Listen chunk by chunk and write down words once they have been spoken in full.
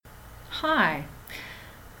Hi,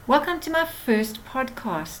 welcome to my first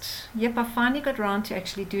podcast. Yep, I finally got around to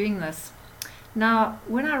actually doing this. Now,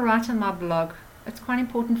 when I write on my blog, it's quite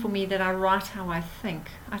important for me that I write how I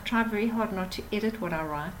think. I try very hard not to edit what I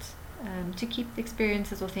write, to keep the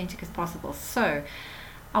experience as authentic as possible. So,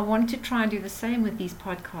 I want to try and do the same with these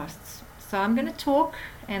podcasts. So, I'm going to talk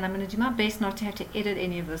and I'm going to do my best not to have to edit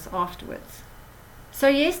any of this afterwards. So,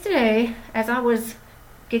 yesterday, as I was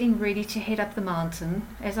getting ready to head up the mountain,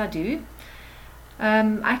 as I do,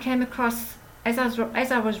 I came across, as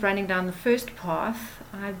I was running down the first path,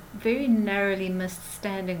 I very narrowly missed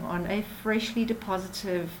standing on a freshly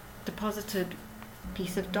deposited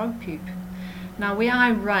piece of dog poop. Now, where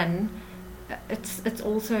I run, it's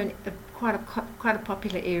also quite a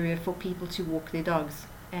popular area for people to walk their dogs,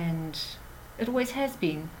 and it always has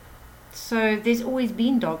been. So there's always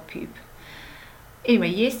been dog poop. Anyway,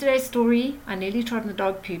 yesterday's story, I nearly trod on the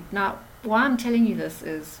dog poop. Now, why I'm telling you this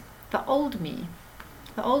is the old me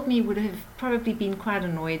would have probably been quite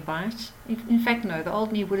annoyed by it. In fact, no, the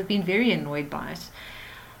old me would have been very annoyed by it.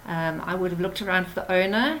 I would have looked around for the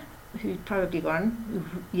owner, who'd probably gone,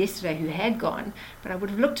 who had gone, but I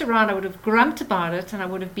would have looked around, I would have grumped about it, and I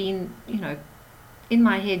would have been, in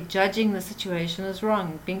my head, judging the situation as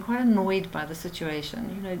wrong, being quite annoyed by the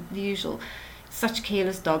situation, the usual. Such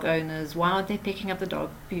careless dog owners, why aren't they picking up the dog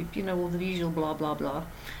poop, all the usual blah blah blah.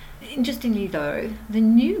 Interestingly though, the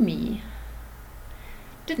new me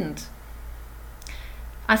didn't.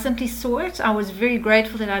 I simply saw it, I was very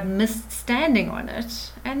grateful that I'd missed standing on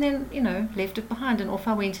it, and then, left it behind, and off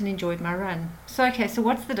I went and enjoyed my run. So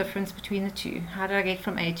what's the difference between the two? How did I get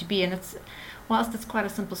from A to B? And whilst it's quite a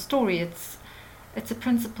simple story, it's a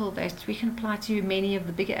principle that we can apply to many of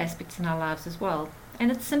the bigger aspects in our lives as well. And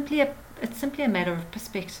it's simply a matter of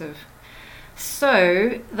perspective.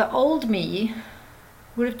 So the old me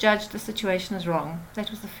would have judged the situation as wrong. That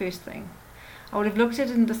was the first thing. I would have looked at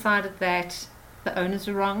it and decided that the owners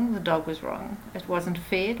were wrong, the dog was wrong. It wasn't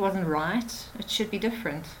fair, it wasn't right, it should be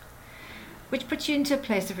different. Which puts you into a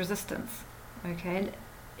place of resistance. Okay, and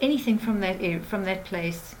anything from that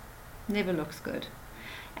place never looks good.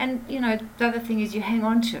 And the other thing is you hang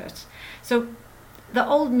on to it. So the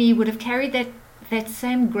old me would have carried that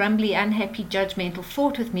same grumbly, unhappy, judgmental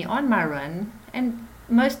thought with me on my run, and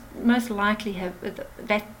most likely have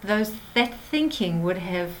that thinking would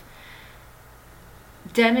have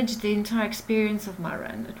damaged the entire experience of my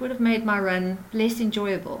run. It would have made my run less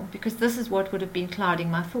enjoyable, because this is what would have been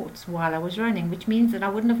clouding my thoughts while I was running, which means that I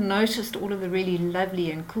wouldn't have noticed all of the really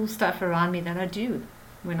lovely and cool stuff around me that I do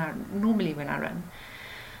when I run.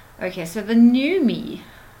 Okay, so the new me,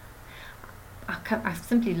 I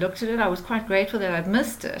simply looked at it, I was quite grateful that I'd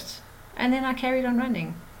missed it, and then I carried on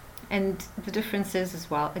running. And the difference is as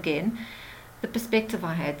well, again, the perspective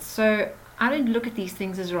I had. So I don't look at these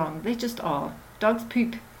things as wrong, they just are. Dogs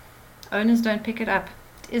poop, owners don't pick it up,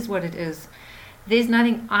 it is what it is. There's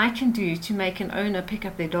nothing I can do to make an owner pick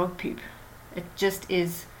up their dog poop. It just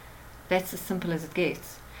is, that's as simple as it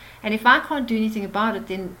gets. And if I can't do anything about it,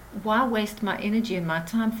 then why waste my energy and my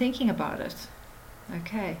time thinking about it?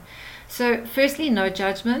 Okay, so firstly, no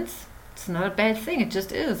judgments. It's not a bad thing, it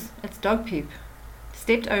just is. It's dog poop.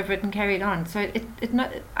 Stepped over it and carried on. So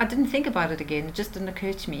I didn't think about it again, it just didn't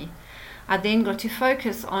occur to me. I then got to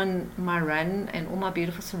focus on my run and all my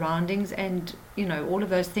beautiful surroundings and, all of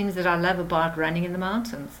those things that I love about running in the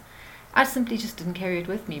mountains. I simply just didn't carry it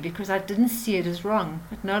with me because I didn't see it as wrong.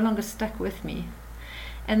 It no longer stuck with me.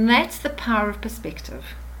 And that's the power of perspective.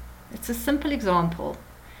 It's a simple example,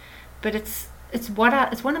 but it's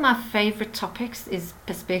one of my favorite topics is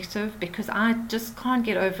perspective, because I just can't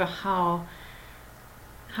get over how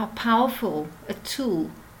powerful a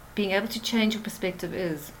tool being able to change your perspective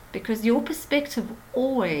is, because your perspective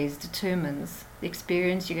always determines the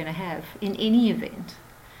experience you're going to have in any event.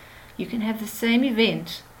 You can have the same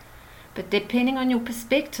event, but depending on your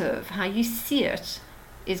perspective, how you see it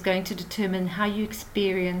is going to determine how you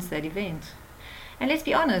experience that event. And let's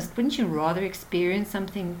be honest, wouldn't you rather experience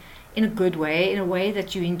something in a good way, in a way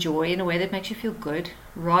that you enjoy, in a way that makes you feel good,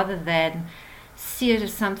 rather than see it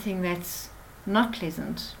as something that's not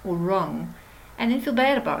pleasant or wrong and then feel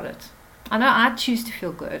bad about it? I know I choose to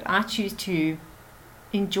feel good. I choose to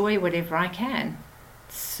enjoy whatever I can.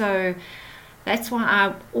 So that's why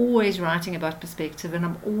I'm always writing about perspective, and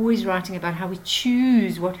I'm always writing about how we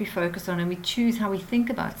choose what we focus on and we choose how we think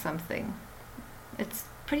about something. It's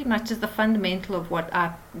pretty much just the fundamental of what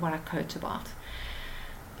I quote about.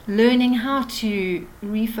 Learning how to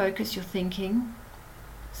refocus your thinking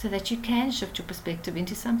so that you can shift your perspective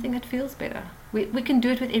into something that feels better. We can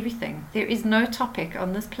do it with everything. There is no topic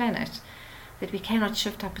on this planet that we cannot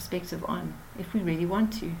shift our perspective on if we really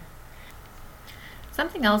want to.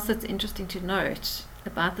 Something else that's interesting to note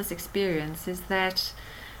about this experience is that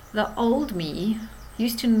the old me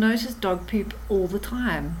used to notice dog poop all the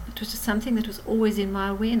time. It was just something that was always in my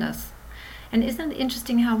awareness. And isn't it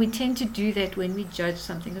interesting how we tend to do that when we judge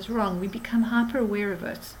something as wrong? We become hyper aware of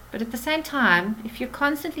it. But at the same time, if you're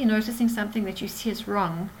constantly noticing something that you see as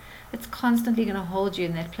wrong, it's constantly going to hold you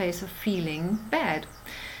in that place of feeling bad.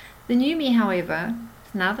 The new me, however,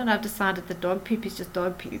 now that I've decided that dog poop is just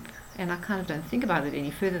dog poop, and I kind of don't think about it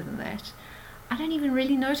any further than that, I don't even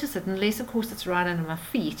really notice it, unless of course it's right under my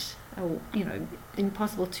feet, or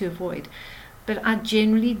impossible to avoid. But I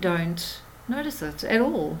generally don't notice it at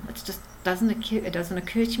all. It just doesn't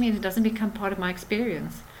occur to me, and it doesn't become part of my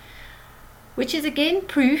experience. Which is again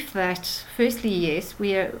proof that, firstly, yes,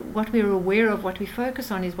 what we're aware of, what we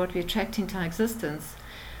focus on, is what we attract into our existence.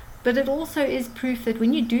 But it also is proof that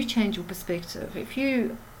when you do change your perspective, if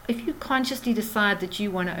you consciously decide that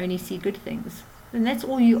you want to only see good things, then that's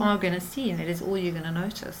all you are going to see, and that is all you're going to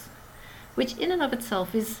notice. Which in and of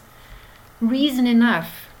itself is reason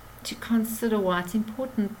enough to consider why it's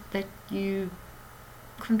important that you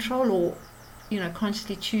control or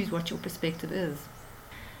consciously choose what your perspective is.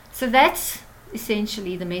 So that's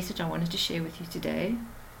essentially the message I wanted to share with you today.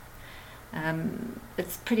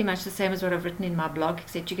 It's pretty much the same as what I've written in my blog,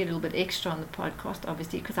 except you get a little bit extra on the podcast,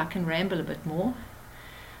 obviously, because I can ramble a bit more.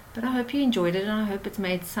 But I hope you enjoyed it, and I hope it's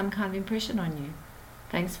made some kind of impression on you.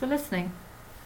 Thanks for listening.